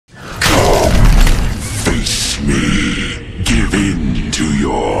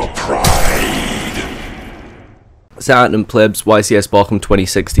Sat and Plebs, YCS Bochum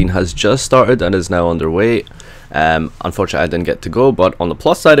 2016 has just started and is now underway. Unfortunately I didn't get to go, but on the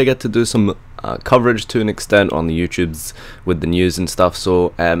plus side I get to do some coverage to an extent on the YouTubes with the news and stuff.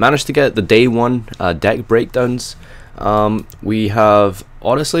 So managed to get the day one deck breakdowns. We have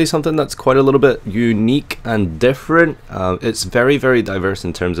honestly something that's quite a little bit unique and different. It's very diverse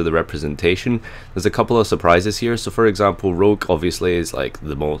in terms of the representation. There's a couple of surprises here. So for example, Rogue obviously is like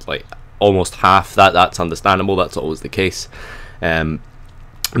the most, like almost half. That's understandable, that's always the case.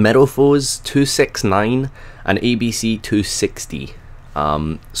 Meadowfoes 269 and ABC 260.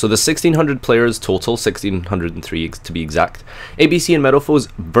 So the 1600 players total, 1603 to be exact. ABC and Meadowfoes,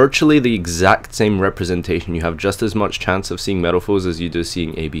 virtually the exact same representation. You have just as much chance of seeing Meadowfoes as you do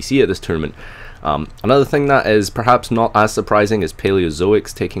seeing ABC at this tournament. Another thing that is perhaps not as surprising is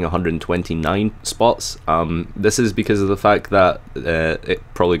Paleozoics taking 129 spots. This is because of the fact that it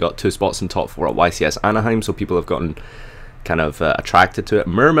probably got 2 spots in top 4 at YCS Anaheim, so people have gotten kind of attracted to it.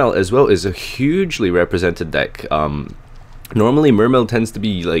 Mermail as well is a hugely represented deck. Normally Mermail tends to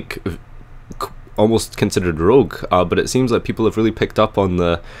be like almost considered rogue, but it seems like people have really picked up on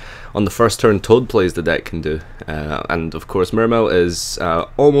the first turn Toad plays the deck can do. And of course Mermail is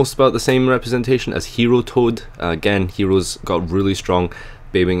almost about the same representation as Hero Toad. Again, Heroes got really strong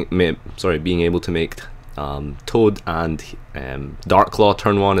being able to make Toad, and Dark Claw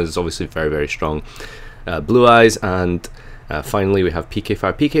turn 1 is obviously very strong. Blue Eyes, and finally we have PK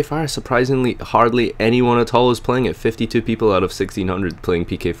Fire. PK Fire, surprisingly, hardly anyone at all is playing it. 52 people out of 1600 playing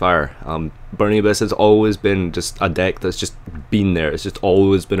PK Fire. Burning Abyss has always been just a deck that's just been there. It's just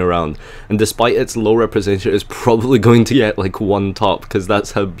always been around. And despite its low representation, it's probably going to get like 1 top, because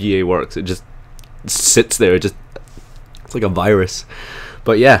that's how BA works. It just sits there. It's like a virus.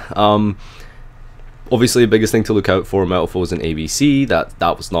 But yeah, obviously the biggest thing to look out for, Meadowfoes and ABC,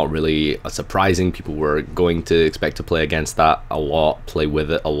 that was not really surprising. People were going to expect to play against that a lot, play with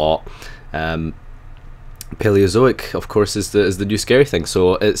it a lot. Paleozoic, of course, is the new scary thing.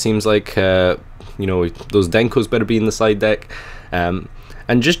 So it seems like you know, those Denkos better be in the side deck.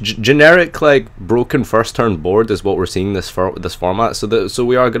 And just generic like broken first turn board is what we're seeing this format. So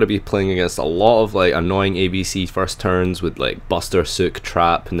we are going to be playing against a lot of like annoying ABC first turns with like Buster, Sook,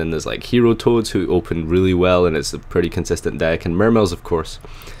 Trap, and then there's like Hero Toads who open really well, and it's a pretty consistent deck. And Mermails, of course,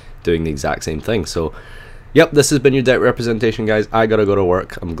 doing the exact same thing. So yep, this has been your deck representation, guys. I gotta go to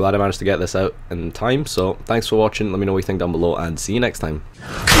work. I'm glad I managed to get this out in time. So thanks for watching. Let me know what you think down below, and see you next time.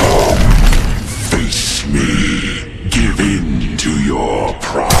 Come, face me. Give in to your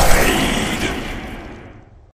pride.